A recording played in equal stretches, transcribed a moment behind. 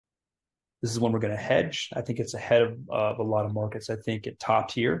This is when we're going to hedge. I think it's ahead of a lot of markets. I think it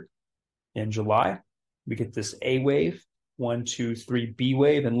topped here in July. We get this A wave, one, two, three, B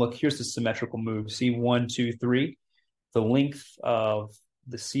wave. And look, here's the symmetrical move. See, one, two, three. The length of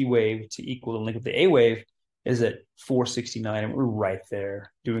the C wave to equal the length of the A wave is at 469. And we're right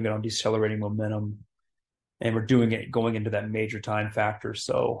there doing it on decelerating momentum. And we're doing it going into that major time factor.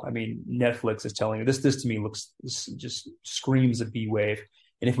 So, I mean, Netflix is telling you this to me looks, this just screams a B wave.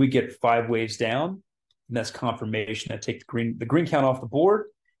 And if we get 5 waves down, that's confirmation. I take the green count off the board,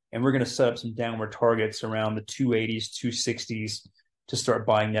 and we're going to set up some downward targets around the 280s, 260s to start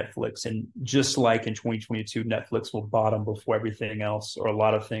buying Netflix. And just like in 2022, Netflix will bottom before everything else or a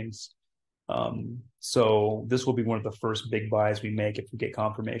lot of things. So this will be one of the first big buys we make if we get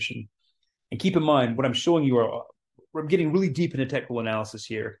confirmation. And keep in mind, what I'm showing you we're getting really deep into technical analysis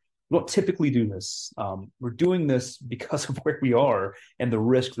here. We don't typically do this. We're doing this because of where we are and the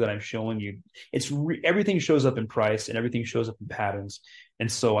risk that I'm showing you. Everything shows up in price and everything shows up in patterns. And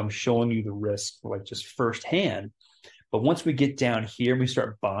so I'm showing you the risk like just firsthand. But once we get down here and we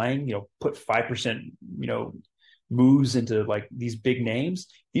start buying, put 5%, moves into like these big names,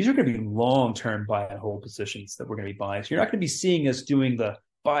 these are going to be long-term buy and hold positions that we're going to be buying. So you're not going to be seeing us doing the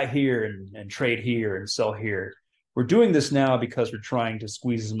buy here and trade here and sell here. We're doing this now because we're trying to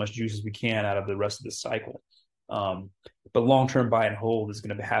squeeze as much juice as we can out of the rest of the cycle. But long-term buy and hold is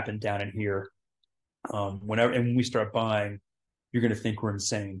going to happen down in here. When we start buying, you're going to think we're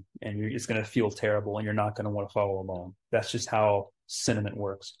insane, and it's going to feel terrible, and you're not going to want to follow along. That's just how sentiment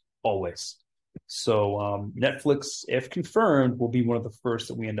works, always. So Netflix, if confirmed, will be one of the first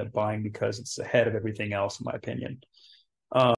that we end up buying because it's ahead of everything else, in my opinion.